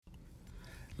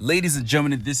Ladies and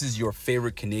gentlemen, this is your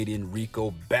favorite Canadian,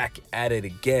 Rico, back at it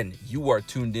again. You are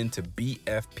tuned in to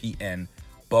BFPN,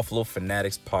 Buffalo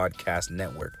Fanatics Podcast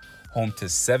Network, home to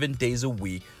 7 days a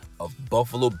week of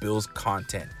Buffalo Bills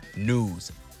content,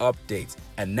 news, updates,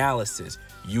 analysis,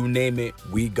 you name it,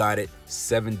 we got it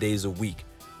 7 days a week.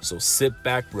 So sit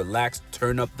back, relax,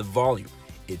 turn up the volume.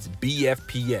 It's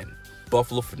BFPN,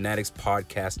 Buffalo Fanatics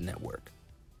Podcast Network.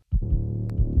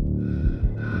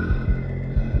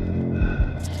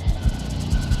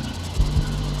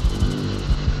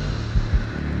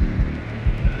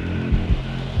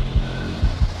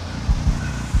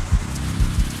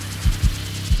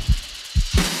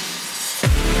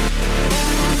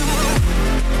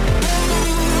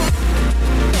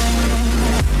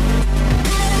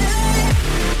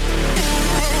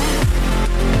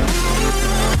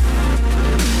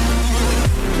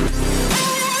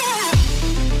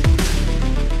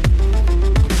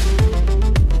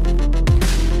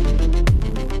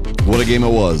 What a game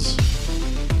it was.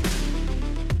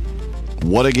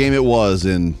 What a game it was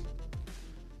in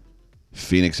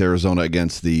Phoenix, Arizona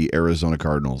against the Arizona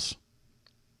Cardinals.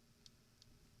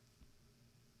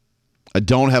 I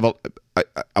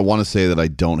want to say that I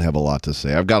don't have a lot to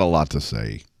say. I've got a lot to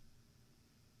say.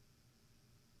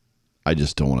 I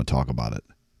just don't want to talk about it.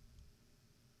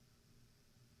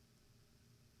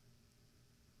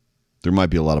 There might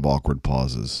be a lot of awkward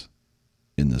pauses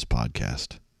in this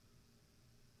podcast.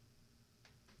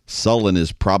 Sullen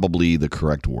is probably the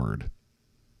correct word.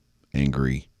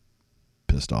 Angry,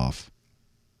 pissed off.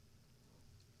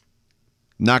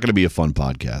 Not going to be a fun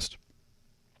podcast.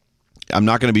 I'm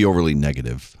not going to be overly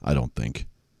negative, I don't think.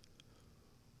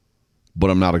 But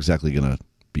I'm not exactly going to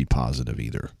be positive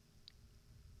either.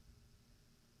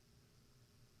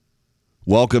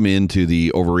 Welcome into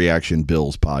the Overreaction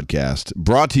Bills podcast,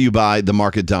 brought to you by The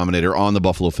Market Dominator on the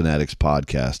Buffalo Fanatics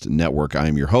Podcast Network. I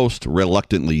am your host,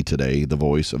 reluctantly today, the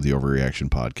voice of the Overreaction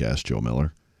Podcast, Joe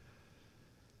Miller.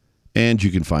 And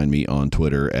you can find me on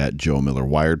Twitter at Joe Miller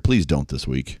Wired. Please don't this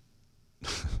week.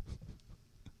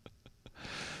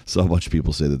 So much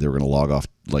people say that they were going to log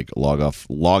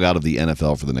out of the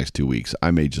NFL for the next 2 weeks. I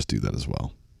may just do that as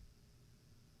well.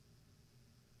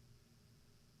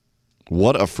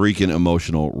 What a freaking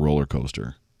emotional roller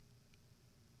coaster.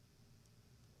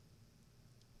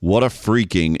 What a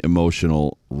freaking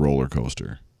emotional roller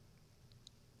coaster.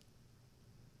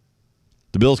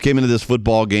 The Bills came into this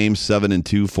football game 7-2,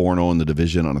 4-0 in the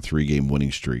division on a 3-game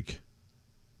winning streak.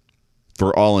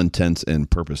 For all intents and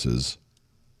purposes,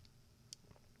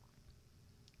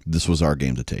 this was our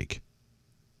game to take.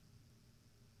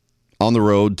 On the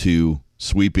road to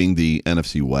sweeping the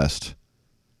NFC West,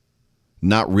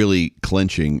 not really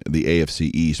clinching the AFC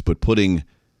East, but putting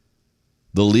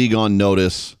the league on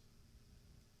notice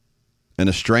and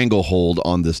a stranglehold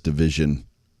on this division.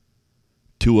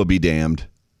 Tua be damned.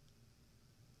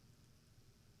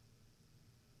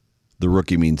 The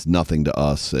rookie means nothing to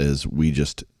us as we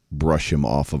just brush him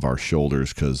off of our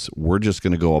shoulders because we're just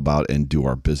going to go about and do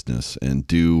our business and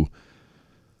do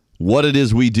what it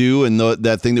is we do. And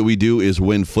that thing that we do is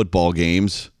win football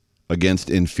games against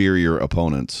inferior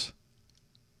opponents.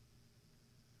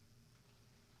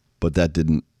 But it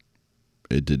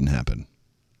didn't happen.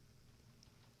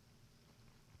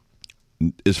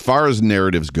 As far as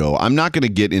narratives go, I'm not going to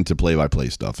get into play-by-play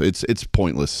stuff. It's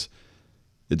pointless.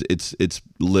 It's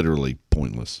literally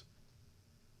pointless.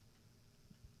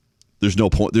 There's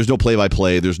no point. There's no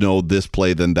play-by-play. There's no this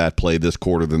play, then that play, this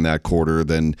quarter, then that quarter,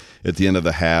 then at the end of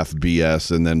the half,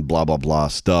 BS, and then blah, blah, blah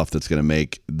stuff that's going to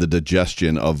make the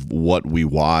digestion of what we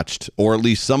watched, or at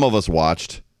least some of us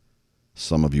watched.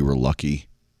 Some of you were lucky.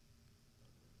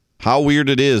 How weird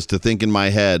it is to think in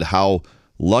my head how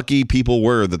lucky people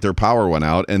were that their power went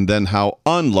out, and then how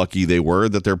unlucky they were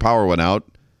that their power went out,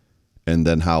 and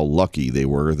then how lucky they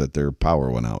were that their power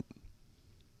went out.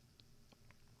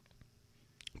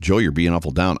 Joe, you're being awful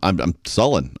down. I'm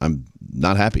sullen. I'm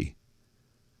not happy.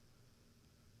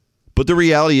 But the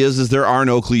reality is there are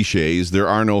no cliches. There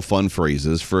are no fun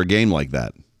phrases for a game like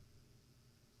that.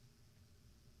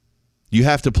 You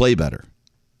have to play better.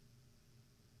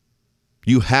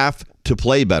 You have to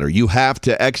play better. You have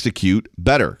to execute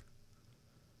better.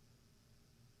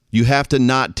 You have to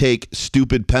not take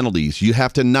stupid penalties. You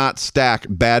have to not stack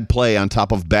bad play on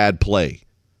top of bad play.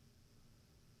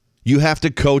 You have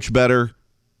to coach better.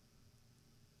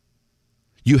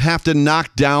 You have to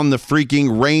knock down the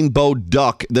freaking rainbow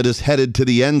duck that is headed to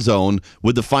the end zone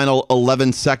with the final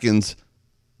 11 seconds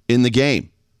in the game.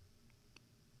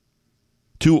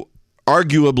 To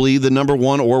arguably the number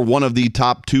one or one of the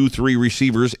top 2-3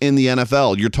 receivers in the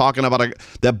NFL. You're talking about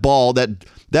that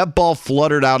ball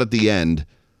fluttered out at the end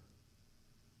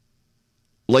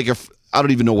like I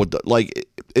don't even know what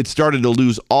it started to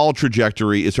lose all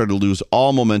trajectory. It started to lose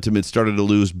all momentum. It started to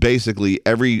lose basically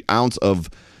every ounce of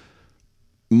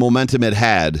momentum it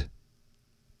had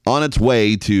on its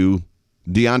way to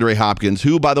DeAndre Hopkins,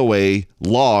 who, by the way,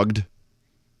 logged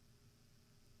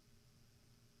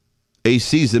a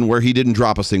season where he didn't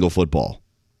drop a single football.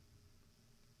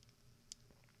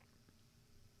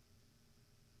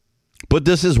 But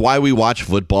this is why we watch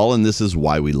football, and this is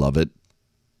why we love it.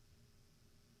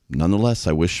 Nonetheless,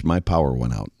 I wish my power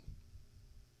went out.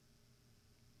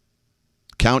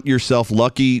 Count yourself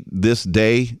lucky this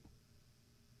day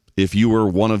if you were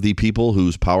one of the people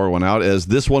whose power went out, as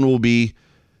this one will be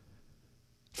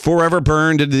forever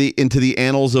burned into the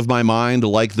annals of my mind,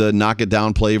 like the knock it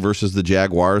down play versus the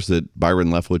Jaguars that Byron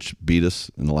Leftwich beat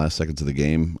us in the last seconds of the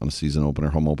game on a season opener,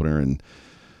 home opener, and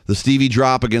the Stevie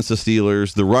drop against the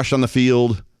Steelers, the rush on the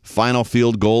field, final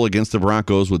field goal against the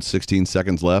Broncos with 16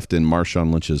 seconds left in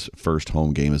Marshawn Lynch's first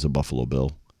home game as a Buffalo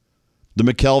Bill. The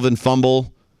McKelvin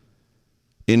fumble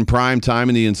in prime time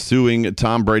and the ensuing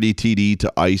Tom Brady TD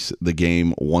to ice the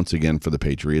game once again for the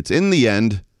Patriots. In the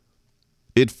end,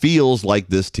 it feels like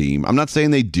this team, I'm not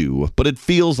saying they do, but it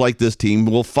feels like this team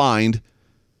will find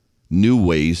new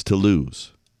ways to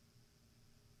lose.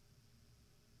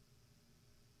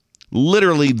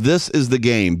 Literally, this is the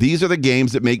game. These are the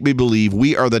games that make me believe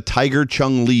we are the Tiger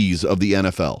Chung Lees of the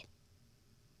NFL.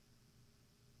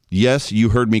 Yes, you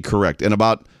heard me correct. And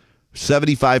about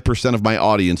 75% of my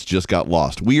audience just got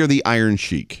lost. We are the Iron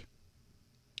Sheik.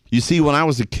 You see, when I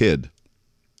was a kid,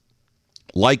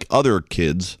 like other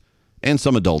kids and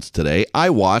some adults today, I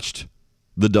watched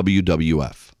the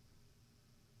WWF.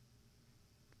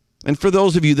 And for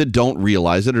those of you that don't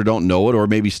realize it or don't know it or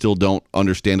maybe still don't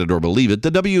understand it or believe it, the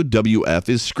WWF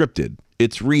is scripted.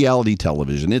 It's reality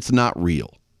television. It's not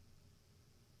real.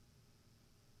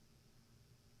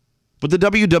 But the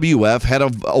WWF had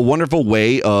a wonderful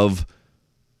way of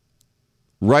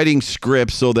writing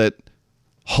scripts so that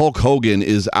Hulk Hogan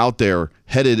is out there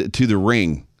headed to the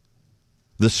ring,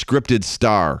 the scripted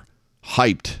star,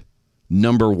 hyped,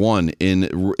 number one in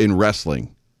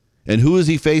wrestling. And who is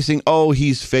he facing? Oh,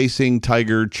 he's facing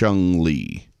Tiger Chung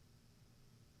Lee.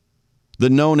 The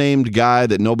no-named guy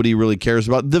that nobody really cares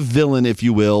about. The villain, if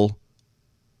you will.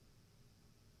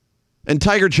 And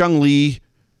Tiger Chung Lee,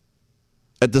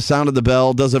 at the sound of the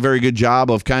bell, does a very good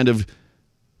job of kind of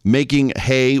making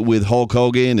hay with Hulk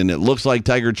Hogan. And it looks like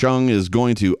Tiger Chung is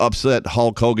going to upset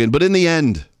Hulk Hogan. But in the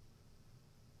end,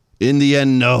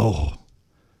 no.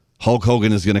 Hulk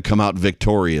Hogan is going to come out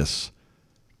victorious.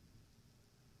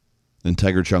 And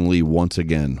Tiger Chung Lee once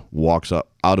again walks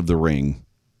up out of the ring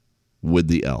with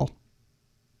the L.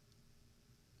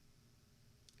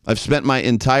 I've spent my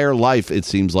entire life, it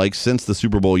seems like, since the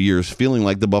Super Bowl years, feeling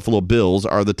like the Buffalo Bills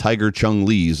are the Tiger Chung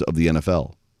Lees of the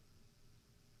NFL.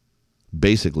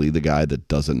 Basically, the guy that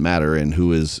doesn't matter and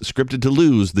who is scripted to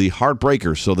lose, the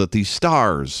heartbreaker, so that the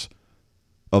stars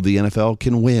of the NFL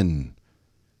can win.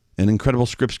 And incredible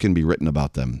scripts can be written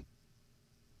about them.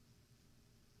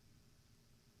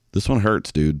 This one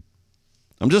hurts, dude.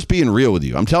 I'm just being real with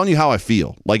you. I'm telling you how I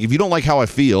feel. Like, if you don't like how I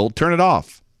feel, turn it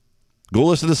off. Go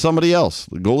listen to somebody else.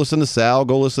 Go listen to Sal.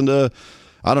 Go listen to,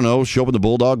 I don't know, Show Up with the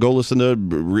Bulldog. Go listen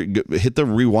to, hit the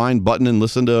rewind button and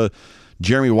listen to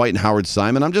Jeremy White and Howard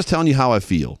Simon. I'm just telling you how I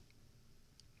feel.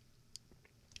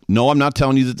 No, I'm not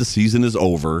telling you that the season is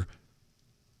over.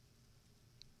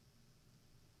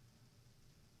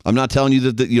 I'm not telling you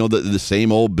that the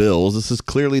same old Bills. This is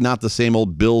clearly not the same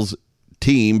old Bills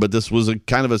team, but this was a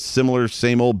kind of a similar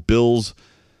same old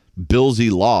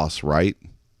Billsy loss, right?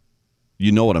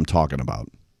 You know what I'm talking about.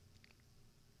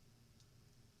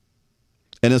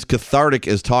 And as cathartic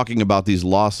as talking about these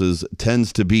losses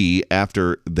tends to be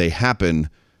after they happen,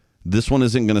 this one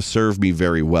isn't going to serve me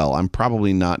very well. I'm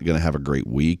probably not going to have a great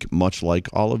week, much like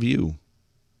all of you.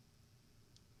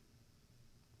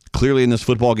 Clearly in this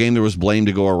football game, there was blame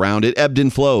to go around. It ebbed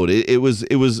and flowed. It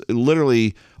was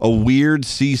literally a weird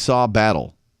seesaw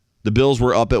battle. The Bills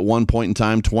were up at one point in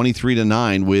time,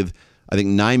 23-9, with, I think,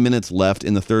 9 minutes left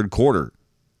in the third quarter.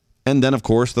 And then, of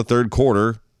course, the third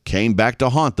quarter came back to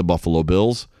haunt the Buffalo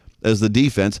Bills as the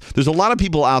defense. There's a lot of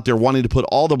people out there wanting to put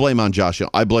all the blame on Josh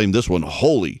Allen. I blame this one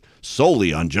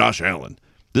solely on Josh Allen.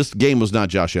 This game was not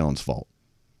Josh Allen's fault.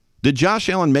 Did Josh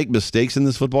Allen make mistakes in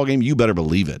this football game? You better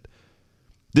believe it.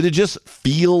 Did it just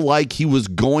feel like he was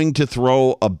going to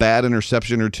throw a bad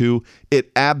interception or two?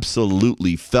 It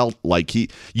absolutely felt like you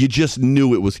just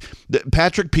knew it was.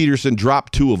 Patrick Peterson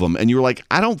dropped two of them, and you were like,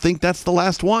 I don't think that's the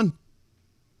last one.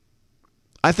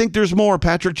 I think there's more,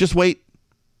 Patrick, just wait.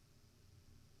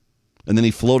 And then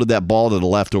he floated that ball to the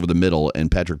left over the middle, and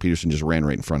Patrick Peterson just ran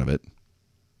right in front of it.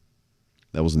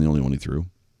 That wasn't the only one he threw.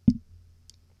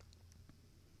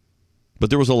 But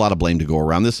there was a lot of blame to go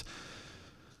around.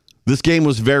 This game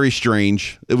was very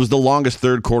strange. It was the longest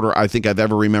third quarter I think I've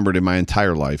ever remembered in my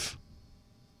entire life.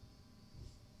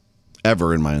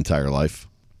 Ever in my entire life.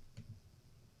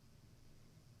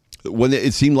 When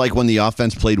it seemed like when the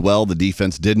offense played well, the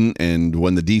defense didn't, and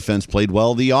when the defense played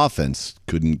well, the offense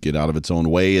couldn't get out of its own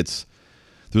way.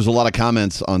 There's a lot of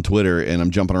comments on Twitter, and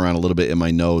I'm jumping around a little bit in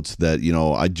my notes that,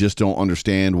 I just don't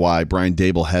understand why Brian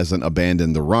Daboll hasn't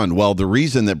abandoned the run. Well, the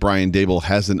reason that Brian Daboll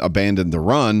hasn't abandoned the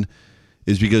run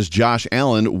is because Josh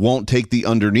Allen won't take the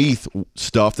underneath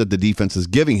stuff that the defense is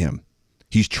giving him.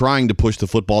 He's trying to push the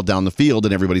football down the field,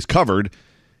 and everybody's covered,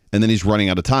 and then he's running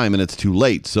out of time, and it's too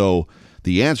late. So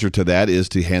the answer to that is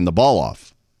to hand the ball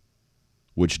off,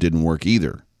 which didn't work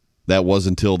either. That was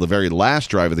until the very last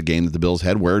drive of the game that the Bills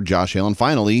had where Josh Allen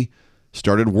finally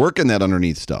started working that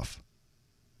underneath stuff.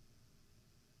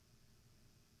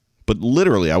 But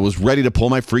literally, I was ready to pull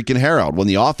my freaking hair out. When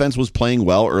the offense was playing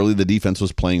well early, the defense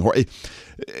was playing horrible.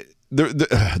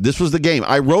 This was the game.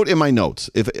 I wrote in my notes,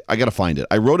 if I got to find it.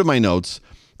 I wrote in my notes,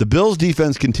 the Bills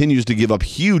defense continues to give up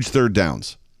huge third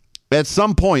downs. At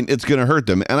some point, it's going to hurt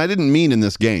them, and I didn't mean in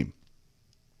this game.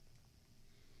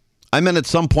 I meant at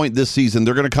some point this season,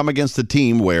 they're going to come against a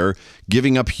team where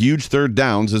giving up huge third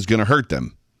downs is going to hurt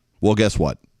them. Well, guess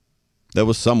what? That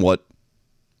was somewhat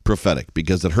prophetic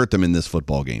because it hurt them in this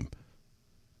football game.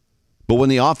 But when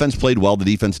the offense played well, the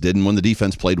defense didn't. When the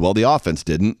defense played well, the offense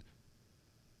didn't.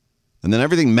 And then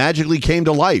everything magically came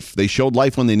to life. They showed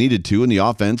life when they needed to, and the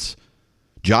offense,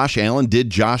 Josh Allen did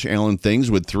Josh Allen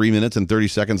things with 3 minutes and 30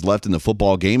 seconds left in the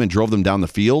football game and drove them down the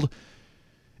field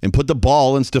and put the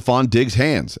ball in Stephon Diggs'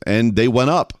 hands, and they went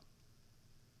up.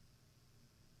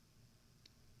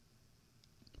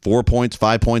 4 points,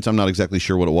 5 points, I'm not exactly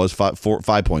sure what it was.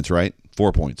 5 points, right?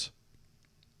 4 points.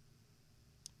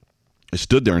 I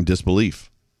stood there in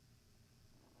disbelief.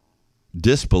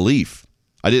 Disbelief.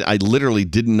 I literally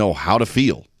didn't know how to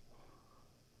feel.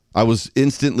 I was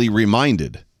instantly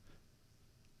reminded.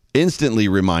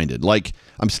 Like,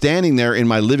 I'm standing there in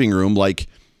my living room, like,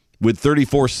 with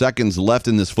 34 seconds left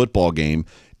in this football game,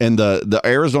 and the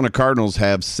Arizona Cardinals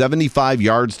have 75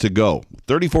 yards to go.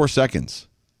 34 seconds.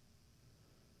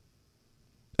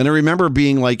 And I remember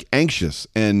being, like, anxious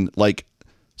and, like,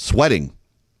 sweating.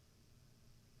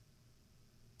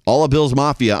 All of Bills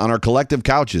Mafia on our collective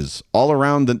couches, all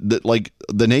around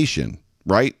the nation,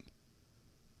 right?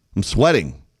 I'm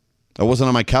sweating. I wasn't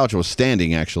on my couch. I was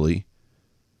standing, actually.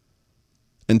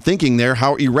 And thinking there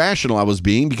how irrational I was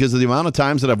being because of the amount of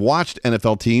times that I've watched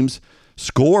NFL teams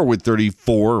score with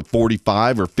 34 or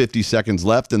 45 or 50 seconds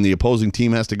left and the opposing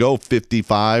team has to go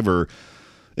 55 or,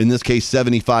 in this case,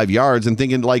 75 yards, and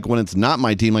thinking, like, when it's not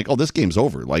my team, like, oh, this game's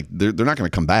over. Like, they're not going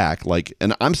to come back. Like,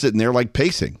 and I'm sitting there, like,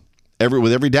 pacing.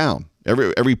 With every down,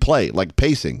 every play, like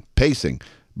pacing,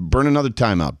 burn another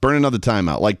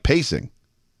timeout, like pacing.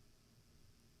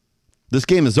 This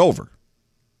game is over.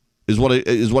 I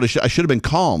should have been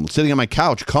calm, sitting on my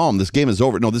couch, calm. This game is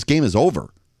over. No, this game is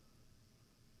over.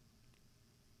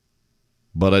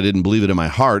 But I didn't believe it in my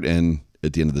heart, and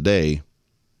at the end of the day,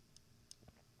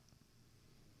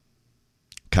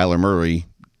 Kyler Murray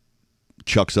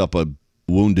chucks up a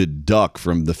wounded duck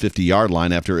from the 50-yard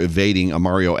line after evading a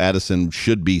Mario Addison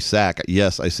should-be sack.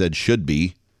 Yes, I said should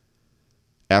be.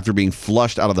 After being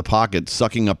flushed out of the pocket,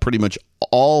 sucking up pretty much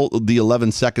all the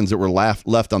 11 seconds that were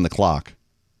left on the clock.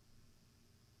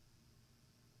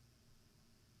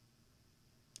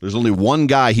 There's only one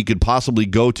guy he could possibly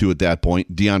go to at that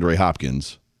point, DeAndre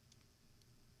Hopkins.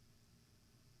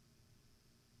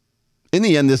 In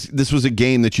the end, this was a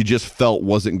game that you just felt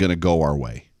wasn't going to go our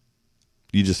way.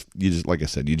 You just like I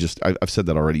said, I've said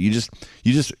that already. You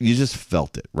just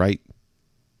felt it, right?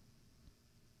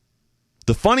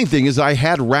 The funny thing is I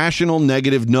had rational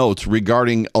negative notes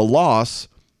regarding a loss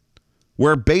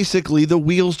where basically the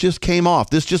wheels just came off.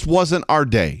 This just wasn't our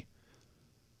day.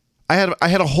 I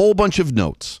had a whole bunch of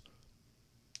notes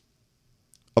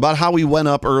about how we went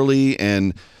up early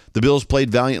and the Bills played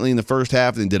valiantly in the first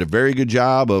half and did a very good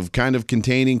job of kind of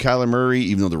containing Kyler Murray,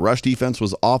 even though the rush defense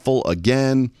was awful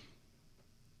again.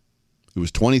 It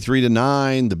was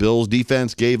 23-9. The Bills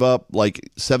defense gave up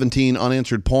like 17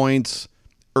 unanswered points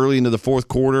early into the fourth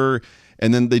quarter,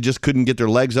 and then they just couldn't get their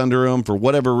legs under them for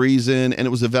whatever reason, and it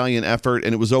was a valiant effort,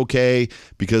 and it was okay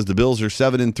because the Bills are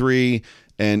 7-3,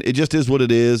 and it just is what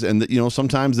it is, and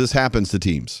sometimes this happens to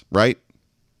teams, right?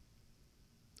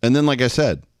 And then, like I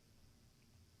said,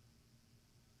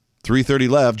 3:30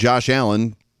 left, Josh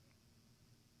Allen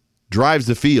drives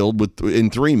the field in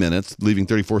 3 minutes, leaving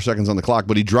 34 seconds on the clock,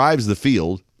 but he drives the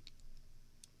field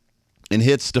and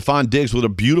hits Stephon Diggs with a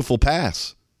beautiful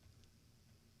pass.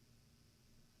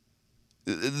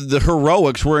 The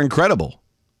heroics were incredible.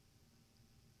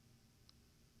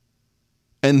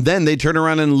 And then they turn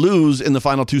around and lose in the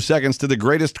final 2 seconds to the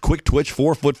greatest quick twitch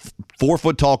 4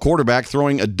 foot tall quarterback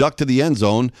throwing a duck to the end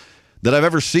zone that I've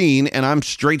ever seen, and I'm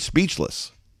straight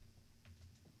speechless.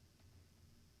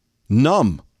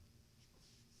 Numb.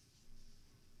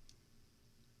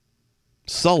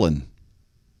 Sullen.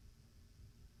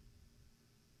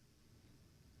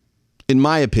 In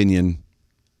my opinion,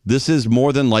 this is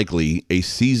more than likely a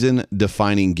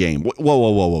season-defining game.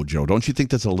 Whoa, Joe. Don't you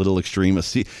think that's a little extreme?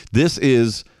 This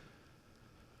is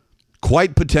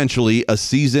quite potentially a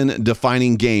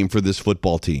season-defining game for this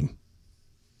football team.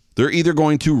 They're either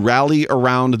going to rally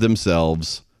around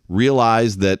themselves,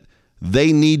 realize that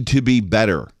they need to be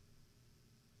better,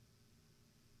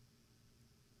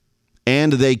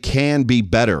 and they can be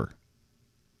better,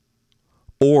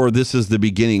 or this is the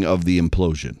beginning of the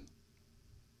implosion.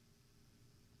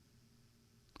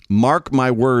 Mark my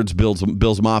words,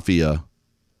 Bills Mafia.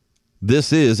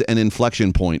 This is an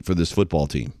inflection point for this football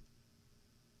team.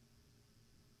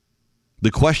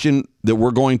 The question that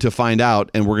we're going to find out,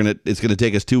 and it's going to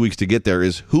take us 2 weeks to get there,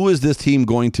 is who is this team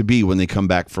going to be when they come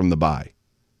back from the bye?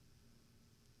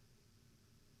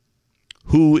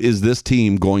 Who is this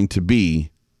team going to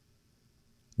be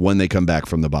when they come back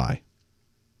from the bye?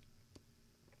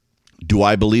 Do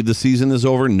I believe the season is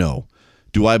over? No.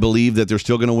 Do I believe that they're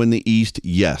still going to win the East?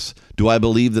 Yes. Do I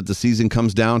believe that the season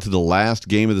comes down to the last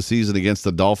game of the season against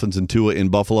the Dolphins and Tua in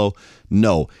Buffalo?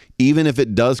 No. Even if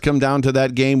it does come down to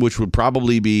that game, which would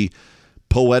probably be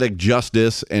poetic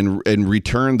justice and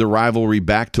return the rivalry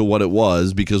back to what it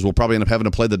was, because we'll probably end up having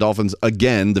to play the Dolphins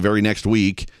again the very next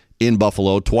week in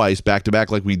Buffalo twice,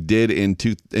 back-to-back, like we did in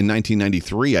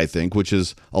 1993, I think, which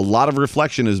is a lot of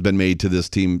reflection has been made to this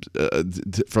team,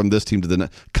 from this team to the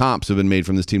comps have been made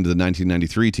from this team to the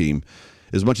 1993 team.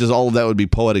 As much as all of that would be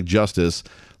poetic justice,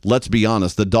 let's be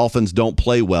honest, the Dolphins don't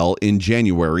play well in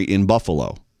January in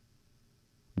Buffalo,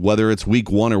 whether it's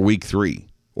week 1 or week 3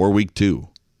 or week 2.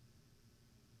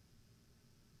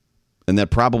 And that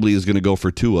probably is going to go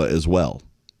for Tua as well.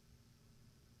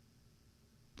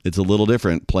 It's a little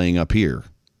different playing up here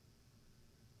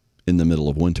in the middle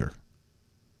of winter.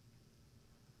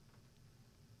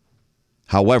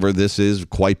 However, this is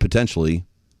quite potentially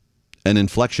an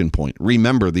inflection point.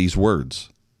 Remember these words.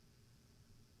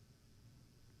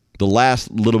 The last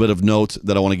little bit of notes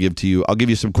that I want to give to you, I'll give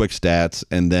you some quick stats,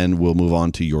 and then we'll move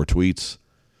on to your tweets.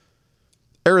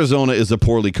 Arizona is a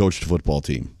poorly coached football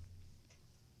team.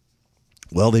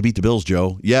 Well, they beat the Bills,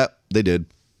 Joe. Yeah, they did.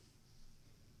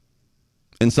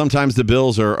 And sometimes the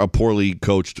Bills are a poorly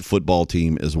coached football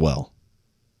team as well.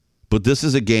 But this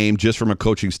is a game, just from a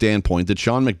coaching standpoint, that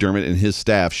Sean McDermott and his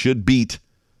staff should beat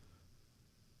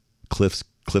Cliff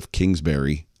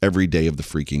Kingsbury every day of the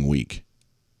freaking week.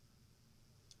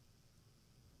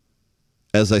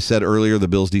 As I said earlier, the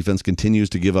Bills defense continues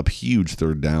to give up huge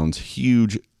third downs,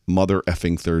 huge mother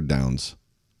effing third downs.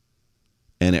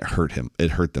 And it hurt him.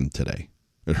 It hurt them today.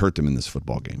 It hurt them in this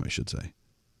football game, I should say.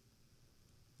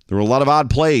 There were a lot of odd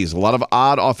plays, a lot of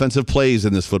odd offensive plays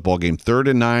in this football game. 3rd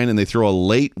and 9, and they throw a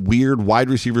late, weird wide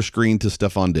receiver screen to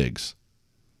Stephon Diggs.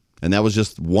 And that was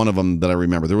just one of them that I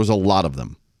remember. There was a lot of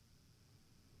them.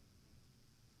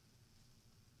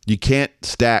 You can't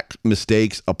stack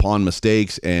mistakes upon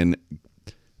mistakes, and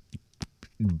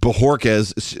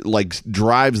Bojorquez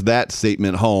drives that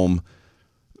statement home,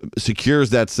 secures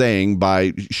that saying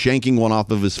by shanking one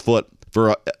off of his foot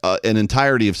for an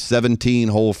entirety of 17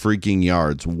 whole freaking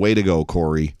yards. Way to go,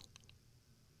 Corey.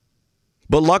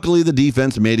 But luckily, the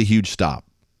defense made a huge stop.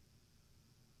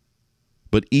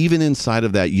 But even inside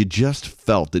of that, you just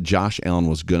felt that Josh Allen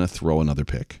was going to throw another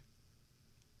pick.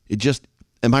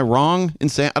 Am I wrong in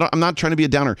saying? I'm not trying to be a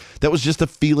downer. That was just a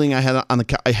feeling I had on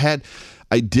the.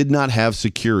 I did not have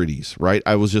securities, right?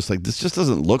 I was just like, this just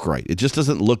doesn't look right. It just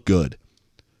doesn't look good.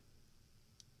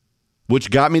 Which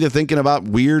got me to thinking about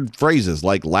weird phrases.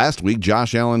 Like last week,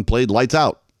 Josh Allen played lights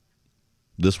out.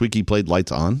 This week he played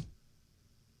lights on.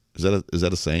 Is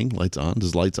that a saying? Lights on?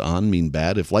 Does lights on mean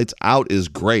bad? If lights out is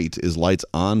great, is lights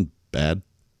on bad?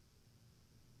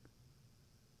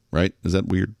 Right? Is that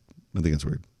weird? I think it's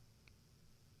weird.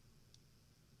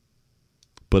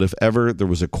 But if ever there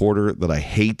was a quarter that I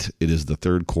hate, it is the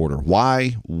third quarter.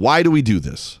 Why? Why do we do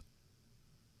this?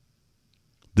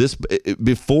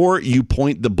 Before you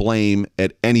point the blame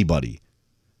at anybody,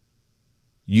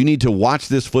 you need to watch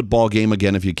this football game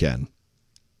again if you can.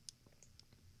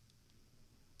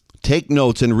 Take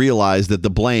notes and realize that the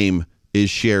blame is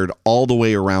shared all the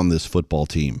way around this football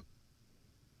team.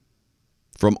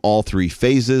 from all three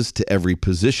phases to every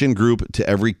position group to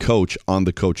every coach on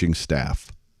the coaching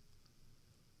staff.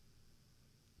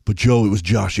 But Joe, it was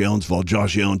Josh Allen's fault.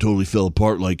 Josh Allen totally fell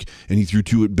apart, and he threw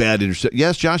two bad interceptions.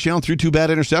 Yes, Josh Allen threw two bad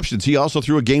interceptions. He also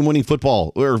threw a game-winning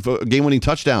touchdown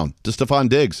to Stephon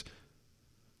Diggs.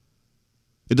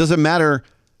 It doesn't matter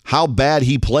how bad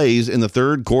he plays in the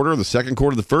third quarter, the second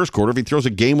quarter, the first quarter. If he throws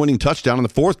a game-winning touchdown in the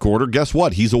fourth quarter, guess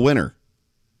what? He's a winner.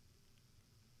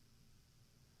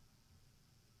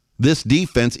 This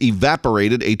defense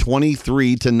evaporated a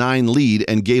 23-9 lead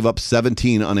and gave up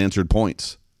 17 unanswered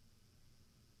points.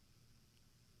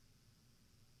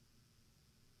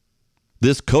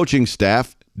 This coaching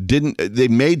staff they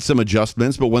made some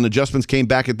adjustments, but when adjustments came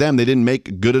back at them, they didn't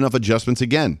make good enough adjustments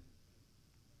again.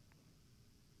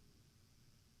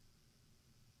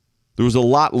 There was a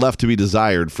lot left to be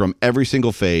desired from every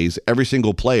single phase, every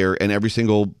single player, and every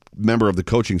single member of the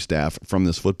coaching staff from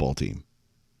this football team.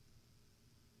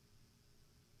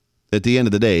 At the end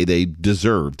of the day, they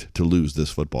deserved to lose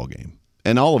this football game.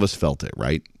 And all of us felt it,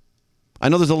 right? I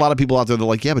know there's a lot of people out there that are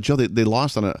like, yeah, but Joe, they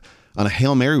lost on a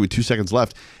Hail Mary with 2 seconds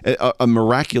left. A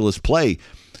miraculous play.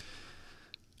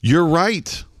 You're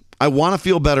right. I want to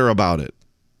feel better about it.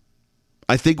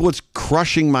 I think what's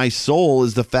crushing my soul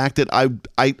is the fact that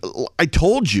I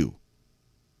told you.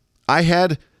 I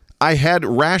had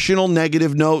rational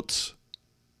negative notes.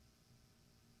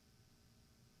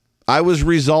 I was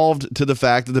resolved to the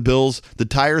fact that the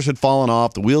tires had fallen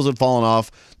off, the wheels had fallen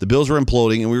off, the Bills were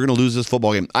imploding, and we were going to lose this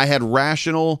football game. I had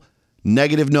rational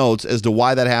negative notes as to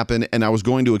why that happened, and I was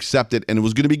going to accept it, and it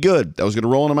was going to be good. I was going to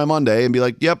roll into my Monday and be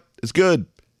like, yep, it's good.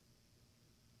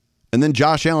 And then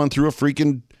Josh Allen threw a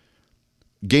freaking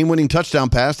game-winning touchdown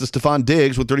pass to Stephon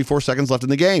Diggs with 34 seconds left in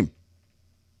the game.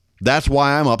 That's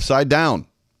why I'm upside down.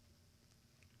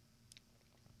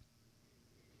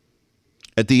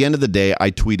 At the end of the day, I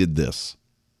tweeted this.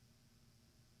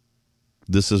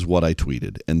 This is what I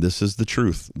tweeted, and this is the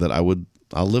truth that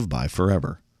I'll live by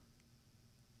forever.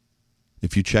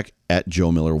 If you check at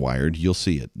Joe Miller Wired, you'll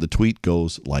see it. The tweet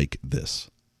goes like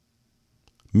this.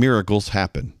 Miracles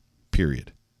happen,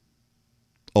 period.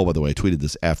 Oh, by the way, I tweeted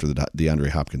this after the DeAndre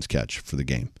Hopkins catch for the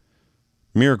game.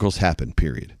 Miracles happen,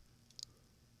 period.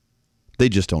 They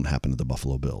just don't happen to the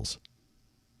Buffalo Bills.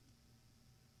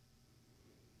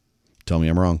 Tell me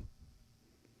I'm wrong.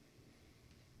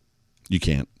 You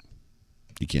can't.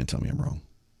 You can't tell me I'm wrong.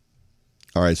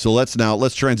 All right, so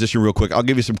let's transition real quick. I'll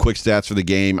give you some quick stats for the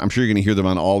game. I'm sure you're going to hear them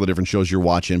on all the different shows you're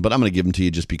watching, but I'm going to give them to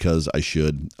you just because I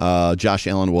should. Josh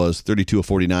Allen was 32 of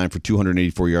 49 for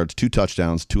 284 yards, 2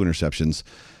 touchdowns, 2 interceptions.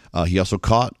 He also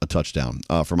caught a touchdown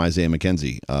from Isaiah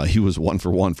McKenzie. He was 1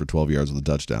 for 1 for 12 yards with a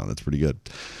touchdown. That's pretty good.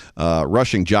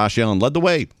 Rushing, Josh Allen led the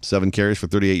way. 7 carries for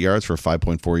 38 yards for a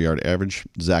 5.4-yard average.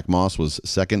 Zach Moss was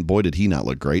second. Boy, did he not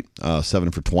look great.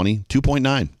 7 for 20,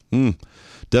 2.9.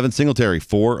 Devin Singletary,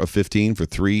 4 of 15 for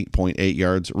 3.8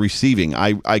 yards. Receiving,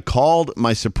 I called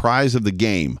my surprise of the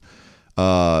game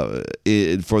for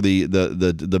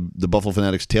the Buffalo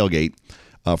Fanatics tailgate.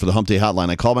 For the Hump Day Hotline,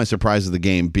 I called my surprise of the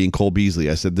game being Cole Beasley.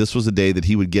 I said this was a day that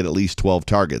he would get at least 12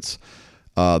 targets.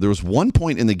 There was one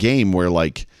point in the game where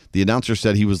the announcer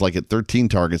said he was at 13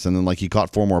 targets and then he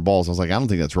caught 4 more balls. I was like, I don't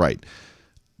think that's right.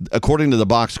 According to the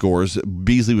box scores,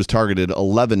 Beasley was targeted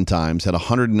 11 times, had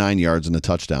 109 yards and a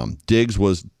touchdown. Diggs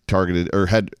was targeted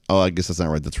I guess that's not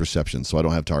right. That's receptions, so I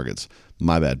don't have targets.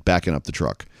 My bad. Backing up the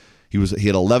truck. He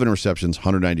had 11 receptions,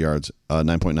 109 yards,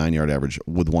 9.9 yard average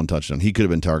with 1 touchdown. He could have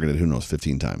been targeted,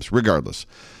 15 times. Regardless,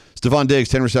 Stephon Diggs,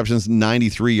 10 receptions,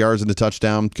 93 yards and a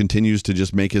touchdown, continues to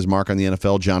just make his mark on the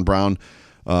NFL. John Brown,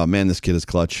 man, this kid is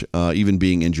clutch, even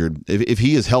being injured. If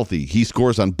he is healthy, he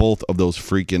scores on both of those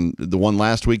the one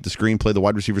last week, the screen play, the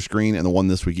wide receiver screen, and the one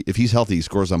this week. If he's healthy, he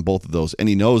scores on both of those, and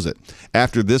he knows it.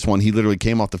 After this one, he literally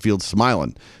came off the field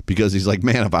smiling because he's like,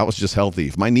 man, if I was just healthy,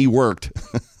 if my knee worked,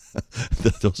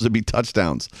 those would be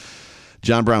touchdowns.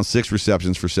 John Brown, 6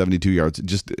 receptions for 72 yards.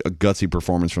 Just a gutsy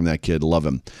performance from that kid. Love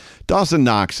him. Dawson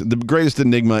Knox, the greatest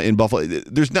enigma in Buffalo.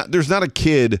 There's not a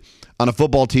kid on a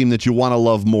football team that you want to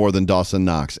love more than Dawson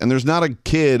Knox. And there's not a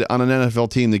kid on an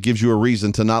NFL team that gives you a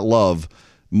reason to not love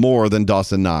more than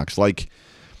Dawson Knox.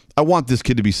 I want this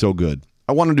kid to be so good.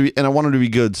 I want him to be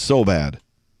good so bad.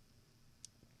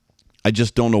 I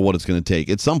just don't know what it's going to take.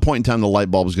 At some point in time, the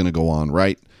light bulb is going to go on,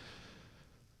 right?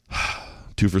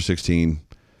 2 for 16.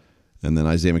 And then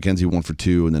Isaiah McKenzie, 1 for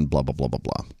 2, and then blah, blah, blah, blah,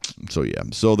 blah. So, yeah.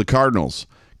 So, the Cardinals,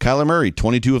 Kyler Murray,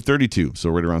 22 of 32.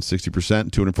 So, right around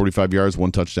 60%, 245 yards,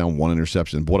 1 touchdown, 1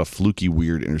 interception. What a fluky,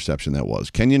 weird interception that was.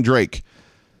 Kenyon Drake,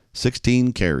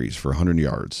 16 carries for 100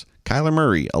 yards. Kyler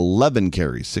Murray, 11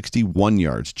 carries, 61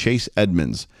 yards. Chase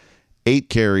Edmonds, 8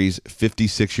 carries,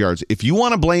 56 yards. If you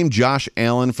want to blame Josh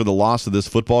Allen for the loss of this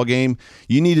football game,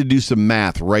 you need to do some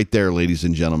math right there, ladies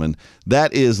and gentlemen.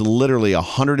 That is literally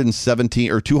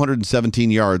 117 or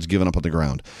 217 yards given up on the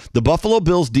ground. The Buffalo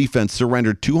Bills defense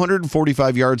surrendered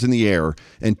 245 yards in the air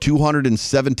and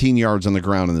 217 yards on the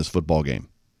ground in this football game.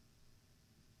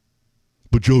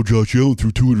 But Josh Allen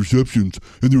threw 2 interceptions,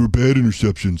 and they were bad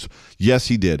interceptions. Yes,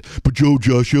 he did. But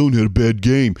Josh Allen had a bad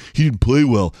game. He didn't play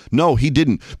well. No, he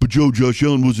didn't. But Josh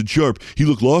Allen wasn't sharp. He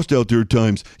looked lost out there at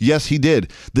times. Yes, he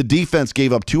did. The defense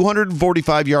gave up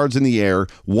 245 yards in the air,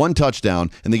 1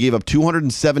 touchdown, and they gave up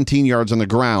 217 yards on the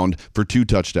ground for 2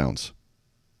 touchdowns.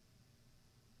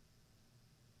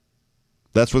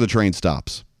 That's where the train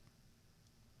stops.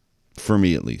 For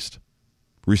me, at least.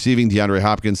 Receiving DeAndre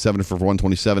Hopkins, 7 for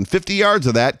 127. 50 yards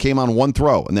of that came on 1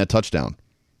 throw and that touchdown.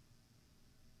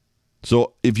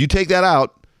 So if you take that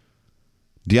out,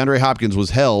 DeAndre Hopkins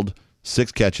was held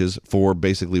 6 catches for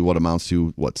basically what amounts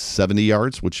to, 70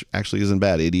 yards, which actually isn't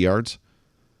bad, 80 yards.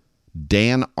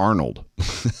 Dan Arnold.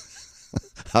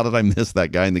 How did I miss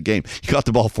that guy in the game? He caught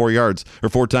the ball 4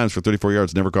 times for 34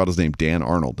 yards, never caught his name. Dan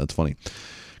Arnold. That's funny.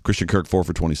 Christian Kirk, 4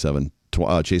 for 27.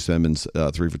 Chase Edmonds,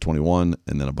 3 for 21,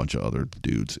 and then a bunch of other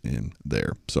dudes in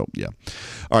there. So, yeah.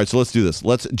 All right, so let's do this.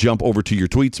 Let's jump over to your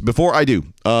tweets. Before I do,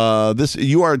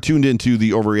 you are tuned into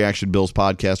the Overreaction Bills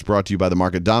podcast brought to you by the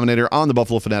Market Dominator on the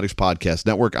Buffalo Fanatics Podcast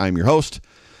Network. I'm your host,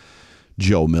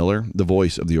 Joe Miller, the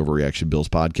voice of the Overreaction Bills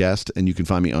podcast, and you can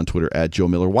find me on Twitter at Joe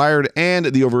Miller Wired. And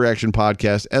the Overreaction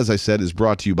podcast, as I said, is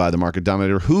brought to you by the Market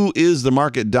Dominator. Who is the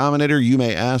Market Dominator? You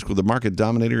may ask. Well, the Market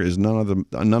Dominator is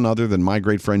none other than my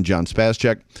great friend John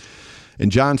Spascheck.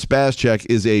 And John Spascheck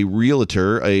is a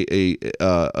realtor, a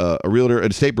realtor,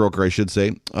 an estate broker, I should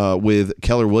say, with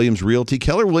Keller Williams Realty.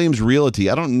 Keller Williams Realty.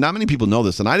 Not many people know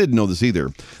this, and I didn't know this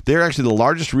either. They're actually the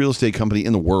largest real estate company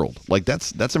in the world. Like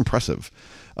that's impressive.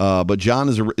 But John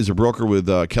is a broker with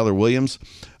Keller Williams.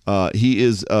 He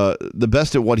is the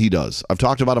best at what he does. I've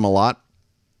talked about him a lot,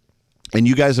 and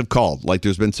you guys have called. Like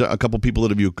there's been a couple people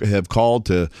that have called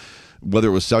to whether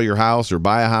it was sell your house or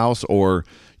buy a house or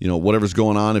whatever's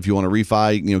going on. If you want to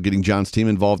refi, getting John's team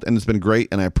involved, and it's been great,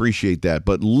 and I appreciate that.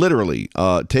 But literally,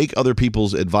 take other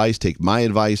people's advice, take my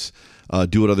advice.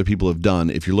 Do what other people have done.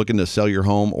 If you're looking to sell your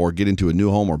home or get into a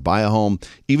new home or buy a home,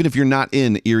 even if you're not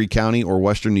in Erie County or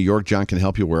Western New York, John can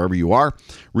help you wherever you are.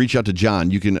 Reach out to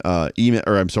John. You can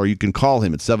you can call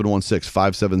him at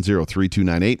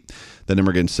 716-570-3298. That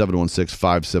number again,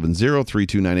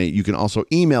 716-570-3298. You can also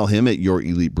email him at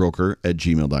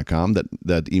yourelitebroker@gmail.com.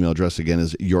 That email address again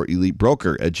is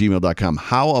yourelitebroker@gmail.com.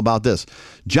 How about this?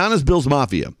 John is Bills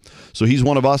Mafia. So he's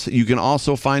one of us. You can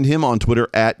also find him on Twitter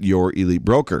at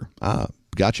yourelitebroker.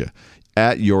 Gotcha.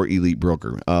 At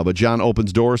yourelitebroker. But John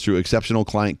opens doors through exceptional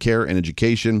client care and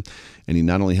education. And he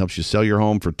not only helps you sell your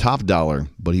home for top dollar,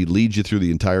 but he leads you through the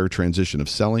entire transition of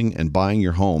selling and buying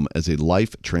your home as a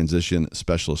life transition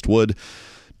specialist would.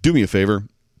 Do me a favor.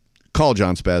 Call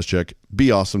John Spascheck.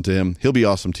 Be awesome to him. He'll be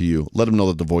awesome to you. Let him know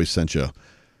that the voice sent you.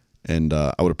 And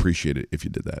I would appreciate it if you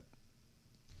did that.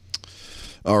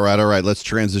 All right. Let's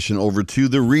transition over to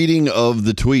the reading of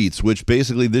the tweets, which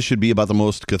basically this should be about the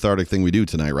most cathartic thing we do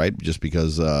tonight, right? Just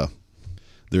because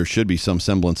there should be some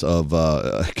semblance of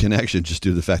connection just due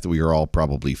to the fact that we are all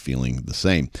probably feeling the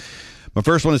same. My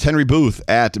first one is Henry Booth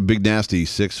at Big Nasty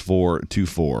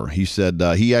 6424. He said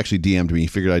he actually DM'd me. He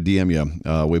figured I'd DM you.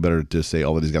 Way better to say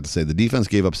all that he's got to say. The defense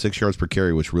gave up 6 yards per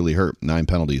carry, which really hurt. 9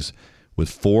 penalties with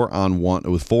 4 on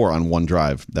one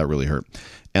drive. That really hurt.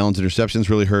 Allen's interceptions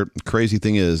really hurt. Crazy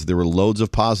thing is, there were loads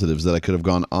of positives that I could have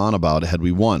gone on about had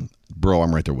we won. Bro,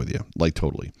 I'm right there with you. Like,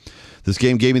 totally. This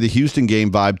game gave me the Houston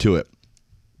game vibe to it.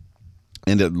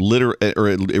 And it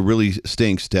really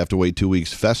stinks to have to wait 2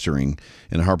 weeks festering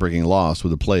in a heartbreaking loss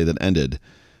with a play that ended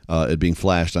it being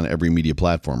flashed on every media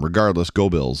platform. Regardless, go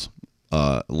Bills.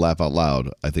 Laugh out loud.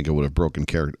 I think it would have broken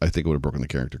the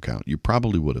character count. You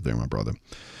probably would have there, my brother.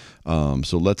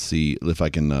 So let's see if I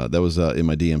can. That was in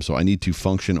my DM. So I need to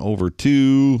function over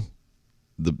to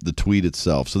the tweet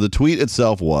itself. So the tweet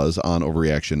itself was on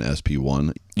Overreaction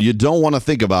SP1. You don't want to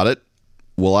think about it.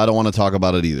 Well, I don't want to talk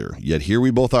about it either. Yet here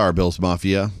we both are, Bills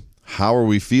Mafia. How are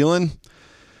we feeling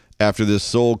after this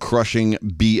soul-crushing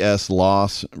BS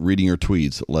loss? Reading your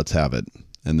tweets. Let's have it.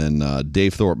 And then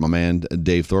Dave Thorpe, my man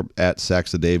Dave Thorpe at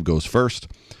Saxa Dave goes first.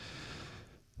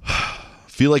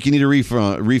 Feel like you need a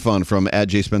refund from at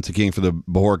J. Spencer King for the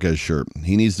Bajorquez shirt.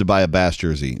 He needs to buy a Bass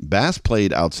jersey. Bass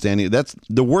played outstanding. That's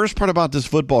the worst part about this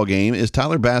football game is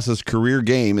Tyler Bass's career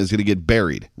game is going to get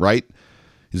buried, right?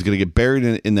 He's going to get buried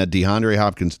in that DeAndre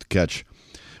Hopkins catch.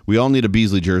 We all need a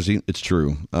Beasley jersey. It's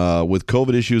true. With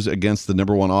COVID issues against the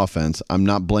number one offense, I'm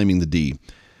not blaming the D.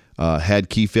 Had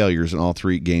key failures in all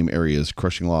 3 game areas.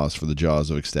 Crushing loss for the jaws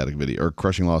of ecstatic video, or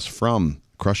crushing loss from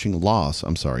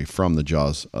the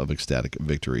jaws of ecstatic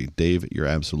victory. Dave, you're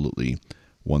absolutely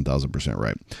 1,000%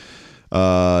 right.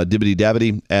 Dibbity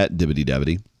Dabbity at Dibbity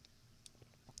Dabbity.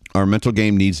 Our mental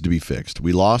game needs to be fixed.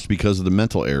 We lost because of the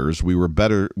mental errors. We were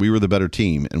the better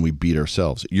team, and we beat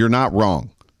ourselves. You're not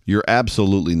wrong. You're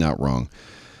absolutely not wrong.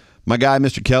 My guy,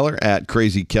 Mr. Keller, at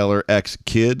Crazy Keller X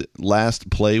Kid, last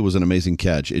play was an amazing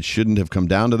catch. It shouldn't have come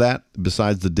down to that.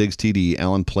 Besides the Diggs TD,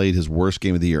 Allen played his worst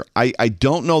game of the year. I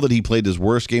don't know that he played his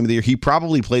worst game of the year. He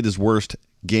probably played his worst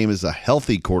game as a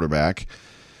healthy quarterback,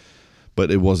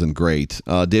 but it wasn't great.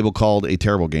 Dable called a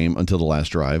terrible game until the last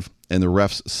drive, and the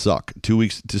refs suck. 2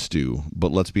 weeks to stew,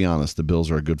 but let's be honest, the Bills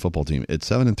are a good football team. At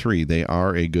 7-3, they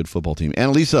are a good football team.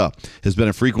 Annalisa has been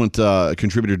a frequent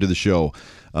contributor to the show.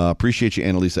 Appreciate you,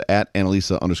 Annalisa, at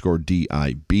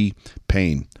Annalisa_DIB.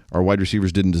 Payne. Our wide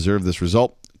receivers didn't deserve this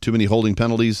result. Too many holding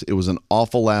penalties. It was an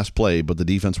awful last play, but the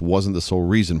defense wasn't the sole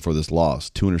reason for this loss.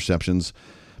 2 interceptions.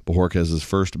 Bajorquez has his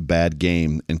first bad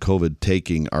game, and COVID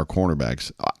taking our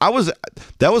cornerbacks.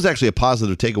 That was actually a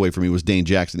positive takeaway for me, was Dane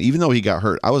Jackson. Even though he got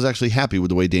hurt, I was actually happy with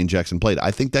the way Dane Jackson played. I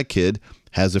think that kid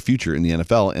has a future in the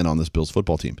NFL and on this Bills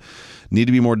football team. Need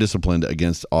to be more disciplined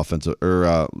against offensive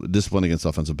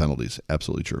penalties.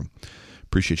 Absolutely true.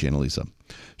 Appreciate you, Annalisa.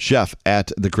 Chef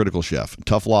at The Critical Chef.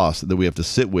 Tough loss that we have to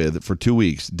sit with for 2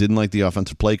 weeks. Didn't like the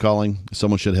offensive play calling.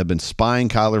 Someone should have been spying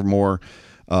Kyler more.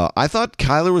 I thought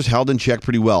Kyler was held in check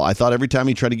pretty well. I thought every time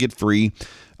he tried to get free,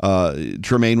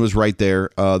 Tremaine was right there.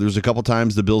 There was a couple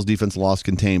times the Bills' defense lost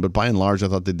contained, but by and large, I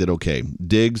thought they did okay.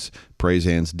 Diggs, praise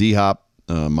hands. D-Hop,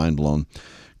 mind blown.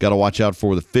 Got to watch out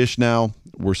for the fish now.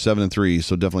 We're 7-3,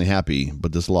 so definitely happy,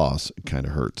 but this loss kind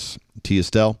of hurts. T.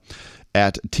 Estelle,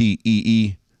 at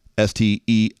TEESTELL.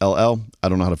 I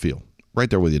don't know how to feel. Right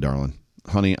there with you, darling.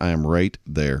 Honey, I am right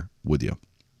there with you.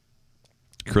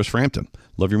 Chris Frampton,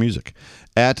 love your music.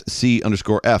 At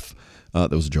C_F.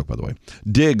 That was a joke, by the way.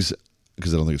 Diggs,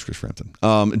 because I don't think it's Chris Frampton.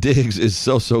 Diggs is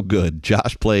so good.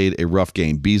 Josh played a rough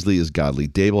game. Beasley is godly.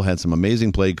 Dable had some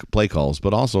amazing play calls,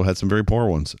 but also had some very poor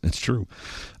ones. It's true.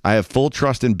 I have full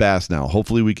trust in Bass now.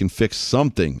 Hopefully we can fix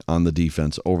something on the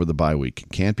defense over the bye week.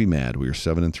 Can't be mad. We are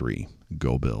 7-3.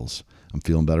 Go Bills. I'm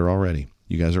feeling better already.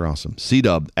 You guys are awesome.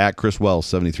 C-Dub, at Chris Wells,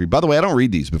 73. By the way, I don't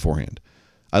read these beforehand.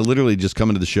 I literally just come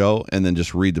into the show and then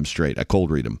just read them straight. I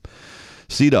cold read them.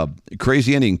 C-Dub,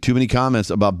 crazy ending. Too many comments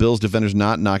about Bills defenders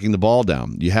not knocking the ball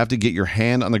down. You have to get your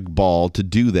hand on the ball to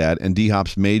do that, and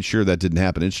D-Hop's made sure that didn't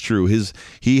happen. It's true. His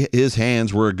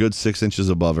hands were a good 6 inches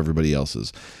above everybody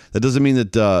else's. That doesn't mean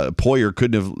that Poyer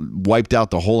couldn't have wiped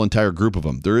out the whole entire group of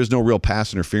them. There is no real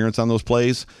pass interference on those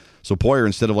plays. So Poyer,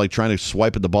 instead of like trying to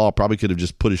swipe at the ball, probably could have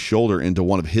just put his shoulder into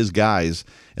one of his guys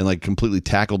and like completely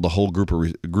tackled the whole group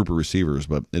of receivers.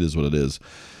 But it is what it is.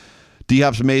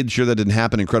 D-Hop's made sure that didn't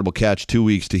happen. Incredible catch. 2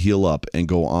 weeks to heal up and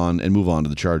go on and move on to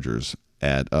the Chargers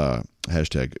at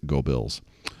hashtag Go Bills.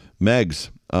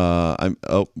 Megs,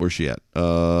 where's she at?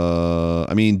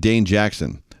 Dane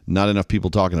Jackson. Not enough people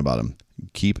talking about him.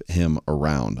 Keep him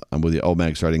around. I'm with you. Oh,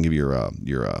 Megs, sorry, I didn't give you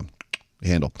your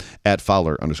handle. At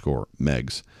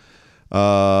Fowler_Megs.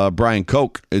 Brian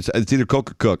Koch. It's either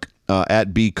Coke or Cook.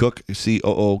 At B Cook,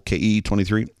 COOKE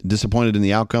 23. Disappointed in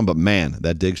the outcome, but man,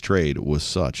 that Diggs trade was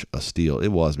such a steal. It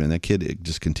was, man. That kid, it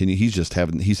just continued. He's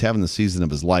having the season of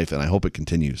his life, and I hope it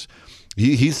continues.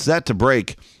 He's set to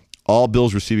break all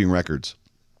Bills receiving records,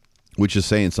 which is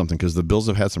saying something because the Bills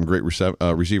have had some great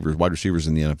wide receivers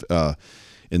in the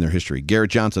in their history.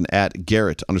 Garrett Johnson at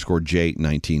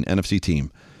Garrett_J19. NFC team.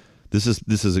 This is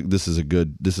a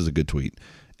good tweet.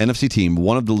 NFC team,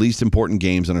 one of the least important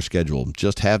games on our schedule.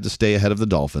 Just have to stay ahead of the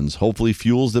Dolphins. Hopefully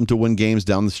fuels them to win games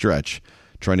down the stretch.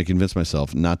 Trying to convince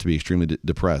myself not to be extremely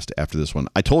depressed after this one.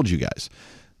 I told you guys,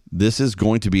 this is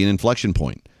going to be an inflection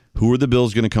point. Who are the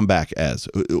Bills going to come back as?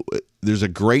 There's a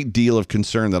great deal of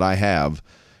concern that I have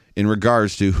in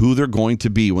regards to who they're going to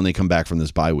be when they come back from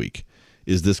this bye week.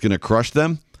 Is this going to crush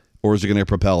them or is it going to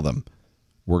propel them?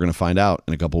 We're going to find out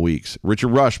in a couple weeks. Richard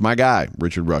Rush, my guy.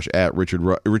 Richard Rush at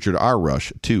Richard R.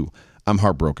 Rush 2. I'm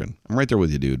heartbroken. I'm right there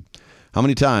with you, dude. How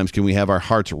many times can we have our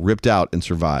hearts ripped out and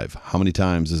survive? How many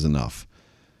times is enough?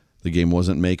 The game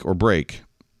wasn't make or break,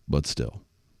 but still.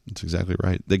 That's exactly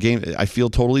right. The game, I feel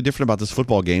totally different about this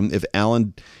football game. If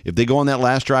they go on that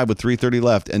last drive with 3:30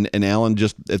 left and Allen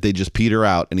if they just peter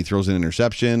out and he throws an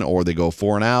interception or they go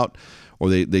 4 and out, or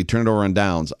they turn it over on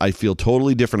downs, I feel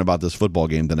totally different about this football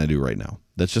game than I do right now.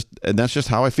 That's just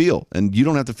how I feel. And you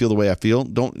don't have to feel the way I feel.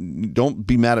 Don't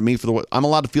be mad at me for I'm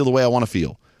allowed to feel the way I want to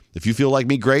feel. If you feel like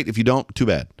me, great. If you don't, too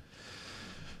bad.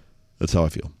 That's how I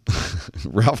feel.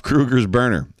 Ralph Kruger's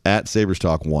burner at Sabres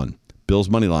Talk 1. Bills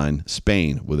money line,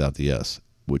 Spain without the S,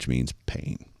 which means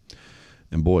pain.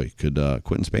 And boy, could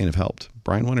Quentin Spain have helped.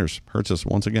 Brian Winters hurts us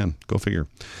once again. Go figure.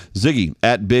 Ziggy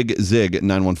at Big Zig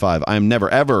 915. I am never,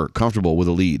 ever comfortable with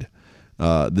a lead.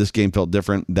 This game felt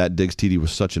different. That Diggs TD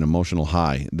was such an emotional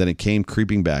high. Then it came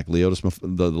creeping back. The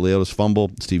Leotis fumble,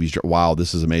 Stevie's... Wow,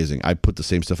 this is amazing. I put the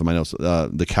same stuff in my notes.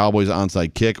 The Cowboys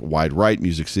onside kick, wide right,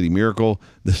 Music City Miracle.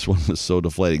 This one was so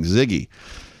deflating. Ziggy,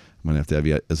 I'm going to have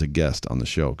you as a guest on the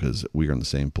show because we are in the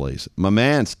same place. My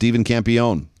man, Steven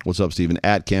Campione. What's up, Steven?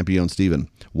 At Campione Steven.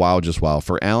 Wow, just wow.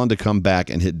 For Allen to come back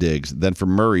and hit Diggs, then for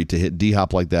Murray to hit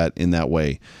D-Hop like that in that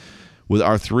way.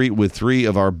 With three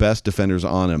of our best defenders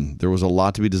on him, there was a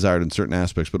lot to be desired in certain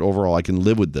aspects, but overall I can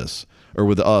live with this, or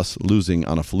with us losing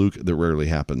on a fluke that rarely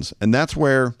happens. And that's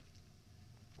where,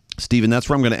 Steven, that's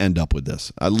where I'm going to end up with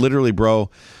this. I literally,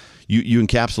 bro, you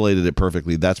encapsulated it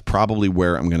perfectly. That's probably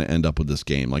where I'm going to end up with this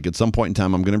game. Like at some point in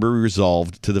time, I'm going to be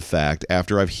resolved to the fact,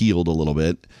 after I've healed a little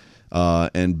bit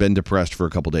and been depressed for a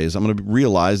couple days, I'm going to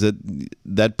realize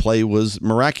that play was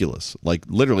miraculous. Like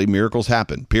literally, miracles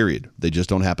happen, period. They just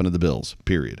don't happen to the Bills,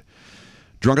 period.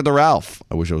 Drunk at the Ralph.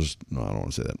 I don't want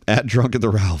to say that. At Drunk at the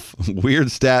Ralph.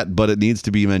 Weird stat, but it needs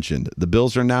to be mentioned. The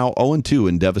Bills are now 0-2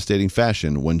 in devastating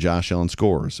fashion when Josh Allen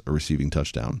scores a receiving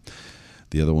touchdown.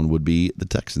 The other one would be the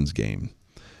Texans game.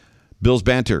 Bills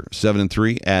banter,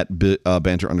 7-3 at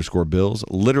banter_Bills.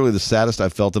 Literally the saddest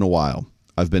I've felt in a while.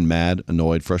 I've been mad,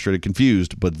 annoyed, frustrated,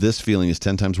 confused, but this feeling is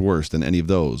 10 times worse than any of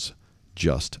those.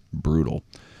 Just brutal.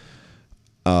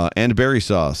 And berry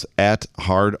sauce at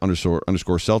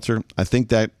hard_seltzer. I think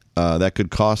that that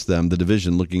could cost them the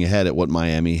division, looking ahead at what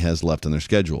Miami has left on their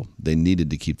schedule. They needed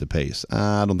to keep the pace.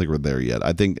 I don't think we're there yet.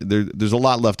 I think there's a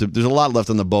lot left. There's a lot left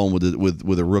on the bone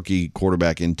with a rookie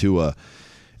quarterback in Tua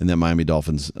and that Miami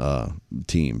Dolphins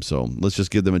team. So let's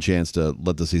just give them a chance to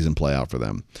let the season play out for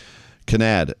them.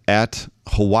 Canad at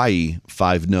Hawaii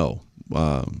 5-0.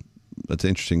 That's an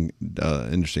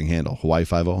interesting handle. Hawaii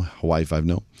 5-0. Hawaii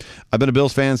 5-0. I've been a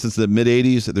Bills fan since the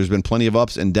mid-'80s. There's been plenty of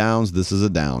ups and downs. This is a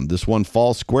down. This one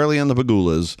falls squarely on the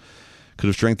Pagulas. Could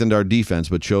have strengthened our defense,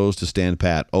 but chose to stand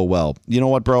pat. Oh, well. You know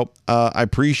what, bro? I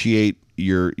appreciate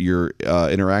your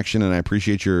interaction, and I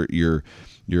appreciate your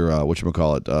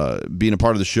being a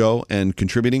part of the show and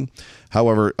contributing.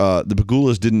 However, the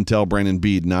Pagulas didn't tell Brandon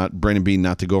Beane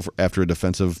not to go after a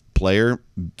defensive player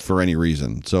for any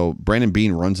reason. So Brandon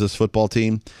Beane runs this football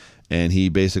team, and he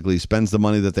basically spends the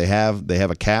money that they have. They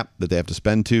have a cap that they have to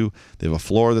spend to. They have a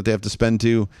floor that they have to spend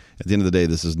to. At the end of the day,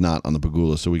 this is not on the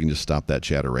Pagulas, so we can just stop that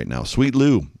chatter right now. Sweet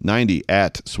Lou 90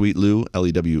 at Sweet Lou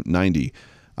LEW 90.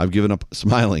 I've given up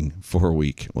smiling for a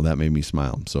week. Well, that made me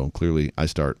smile. So clearly I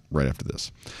start right after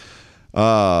this.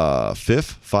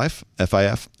 FIF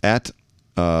at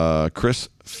Chris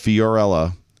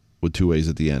Fiorella with 2 A's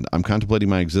at the end. I'm contemplating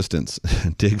my existence.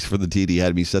 Diggs for the TD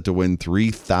had me set to win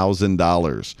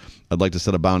 $3,000. I'd like to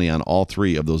set a bounty on all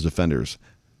three of those defenders.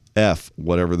 F,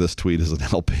 whatever this tweet isn't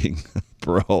helping.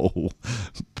 Bro.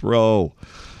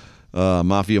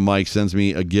 Mafia Mike sends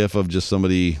me a gif of just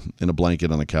somebody in a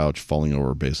blanket on the couch falling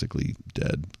over, basically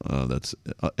dead. That's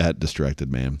at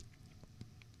Distracted Man.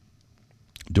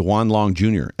 DeJuan Long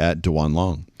Jr. at DeJuan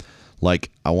Long.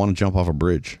 Like, I want to jump off a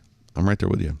bridge. I'm right there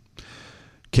with you.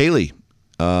 Kaylee,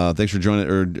 thanks for joining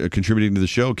or contributing to the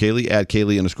show. Kaylee at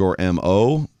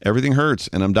Kaylee_MO. Everything hurts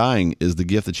and I'm dying is the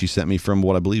gift that she sent me from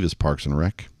what I believe is Parks and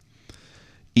Rec.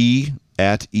 E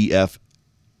at EF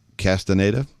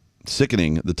Castaneda.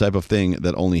 Sickening, the type of thing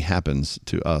that only happens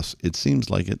to us. It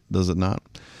seems like it, does it not?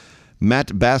 Matt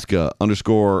Baska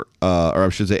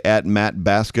at Matt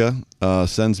Baska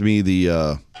sends me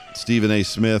the Stephen A.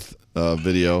 Smith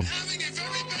video. Having a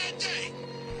very bad day.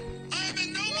 I am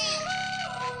in no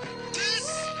mood.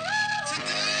 This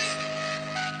today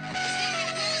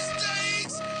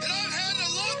is one of the worst days that I've had in a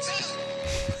long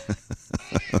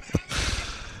time.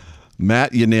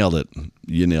 Matt, you nailed it.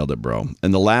 You nailed it, bro.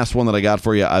 And the last one that I got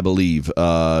for you, I believe,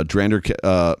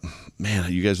 Drander,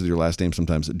 man, you guys with your last name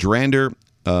sometimes. Drander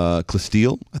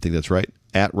Castile, I think that's right,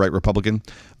 at Right Republican.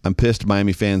 I'm pissed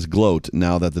Miami fans gloat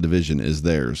now that the division is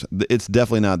theirs. It's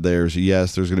definitely not theirs.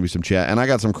 Yes, there's going to be some chat. And I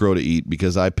got some crow to eat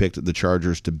because I picked the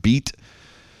Chargers to beat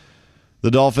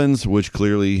the Dolphins, which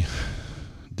clearly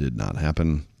did not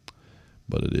happen.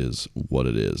 But it is what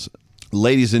it is.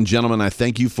 Ladies and gentlemen, I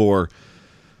thank you for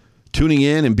tuning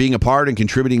in and being a part and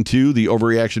contributing to the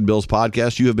Overreaction Bills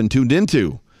podcast. You have been tuned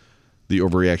into the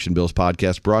Overreaction Bills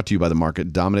podcast, brought to you by the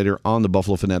Market Dominator on the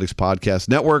Buffalo Fanatics Podcast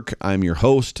Network. I'm your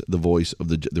host, the voice of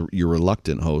your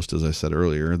reluctant host, as I said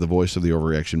earlier, the voice of the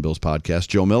Overreaction Bills podcast,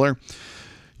 Joe Miller.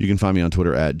 You can find me on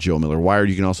Twitter at Joe Miller Wired.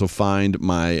 You can also find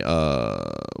my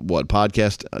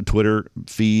podcast Twitter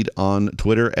feed on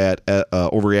Twitter at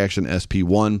Overreaction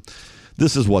SP1.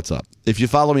 This is what's up. If you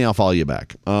follow me, I'll follow you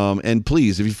back. And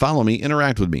please, if you follow me,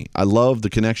 interact with me. I love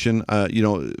the connection.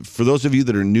 For those of you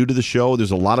that are new to the show, there's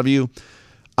a lot of you.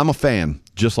 I'm a fan,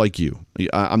 just like you.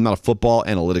 I'm not a football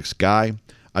analytics guy.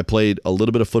 I played a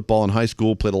little bit of football in high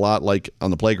school, played a lot like on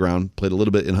the playground, played a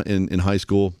little bit in high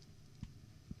school.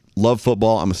 Love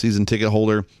football. I'm a season ticket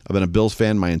holder. I've been a Bills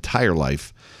fan my entire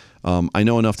life. I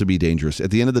know enough to be dangerous.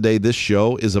 At the end of the day, this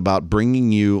show is about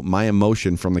bringing you my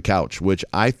emotion from the couch, which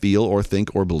I feel or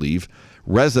think or believe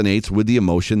resonates with the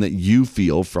emotion that you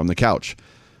feel from the couch.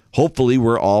 Hopefully,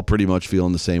 we're all pretty much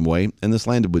feeling the same way, and this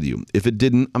landed with you. If it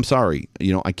didn't, I'm sorry.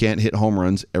 I can't hit home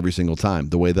runs every single time.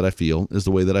 The way that I feel is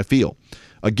the way that I feel.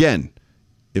 Again,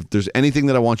 if there's anything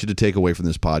that I want you to take away from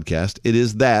this podcast, it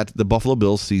is that the Buffalo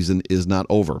Bills season is not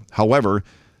over. However,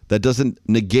 that doesn't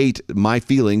negate my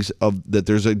feelings of that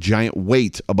there's a giant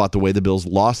weight about the way the Bills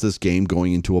lost this game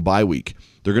going into a bye week.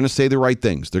 They're going to say the right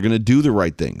things. They're going to do the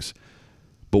right things.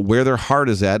 But where their heart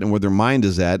is at and where their mind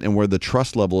is at and where the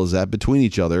trust level is at between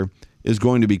each other is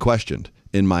going to be questioned,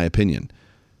 in my opinion.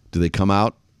 Do they come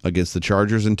out against the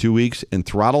Chargers in 2 weeks and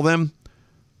throttle them?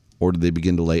 Or do they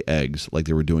begin to lay eggs like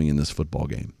they were doing in this football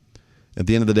game? At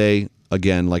the end of the day,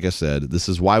 again, like I said, this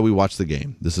is why we watch the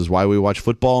game. This is why we watch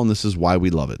football, and this is why we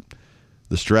love it.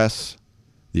 The stress,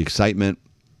 the excitement,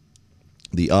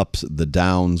 the ups, the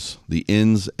downs, the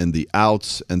ins and the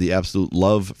outs, and the absolute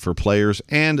love for players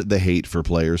and the hate for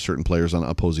players, certain players on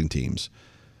opposing teams.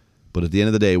 But at the end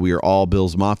of the day, we are all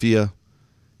Bills Mafia,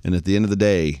 and at the end of the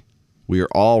day, we are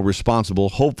all responsible.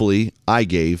 Hopefully, I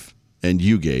gave and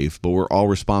you gave, but we're all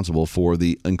responsible for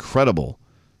the incredible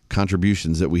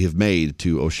contributions that we have made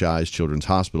to Oishei's Children's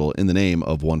Hospital in the name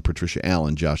of one Patricia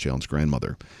Allen, Josh Allen's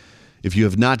grandmother. If you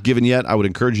have not given yet, I would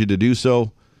encourage you to do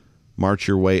so. Take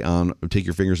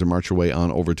your fingers and march your way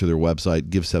on over to their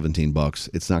website. Give $17.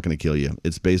 It's not going to kill you.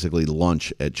 It's basically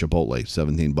lunch at Chipotle,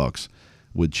 $17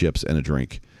 with chips and a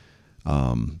drink.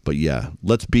 But yeah,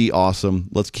 let's be awesome.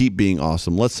 Let's keep being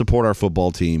awesome. Let's support our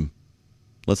football team.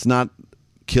 Let's not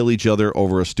kill each other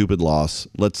over a stupid loss.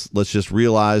 Let's just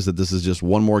realize that this is just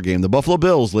one more game. The Buffalo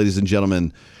Bills, ladies and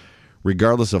gentlemen,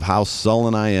 regardless of how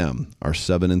sullen I am, are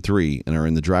 7-3 and are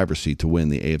in the driver's seat to win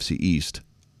the AFC East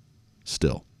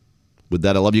still. With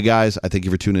that, I love you guys. I thank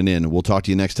you for tuning in. We'll talk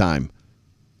to you next time.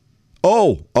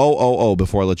 Before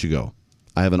I let you go,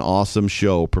 I have an awesome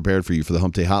show prepared for you for the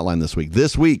Hump Day Hotline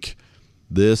this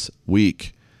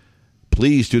week.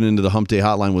 Please tune into the Hump Day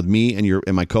Hotline with me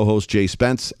and my co-host Jay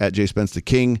Spence at Jay Spence the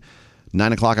King.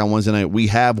 9 o'clock on Wednesday night. We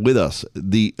have with us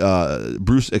the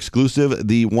Bruce exclusive,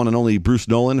 the one and only Bruce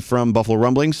Nolan from Buffalo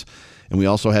Rumblings, and we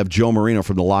also have Joe Marino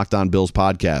from the Locked On Bills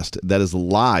podcast. That is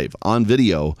live on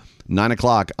video, 9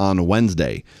 o'clock on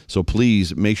Wednesday. So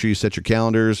please make sure you set your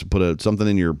calendars, put something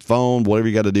in your phone, whatever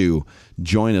you got to do.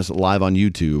 Join us live on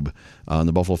YouTube on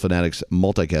the Buffalo Fanatics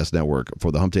Multicast Network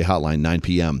for the Hump Day Hotline, 9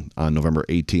 p.m. on November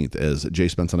 18th, as Jay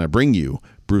Spence and I bring you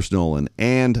Bruce Nolan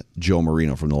and Joe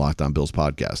Marino from the Locked On Bills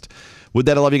podcast. With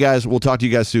that, I love you guys. We'll talk to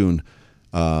you guys soon.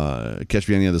 Catch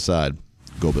me on the other side.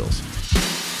 Go Bills.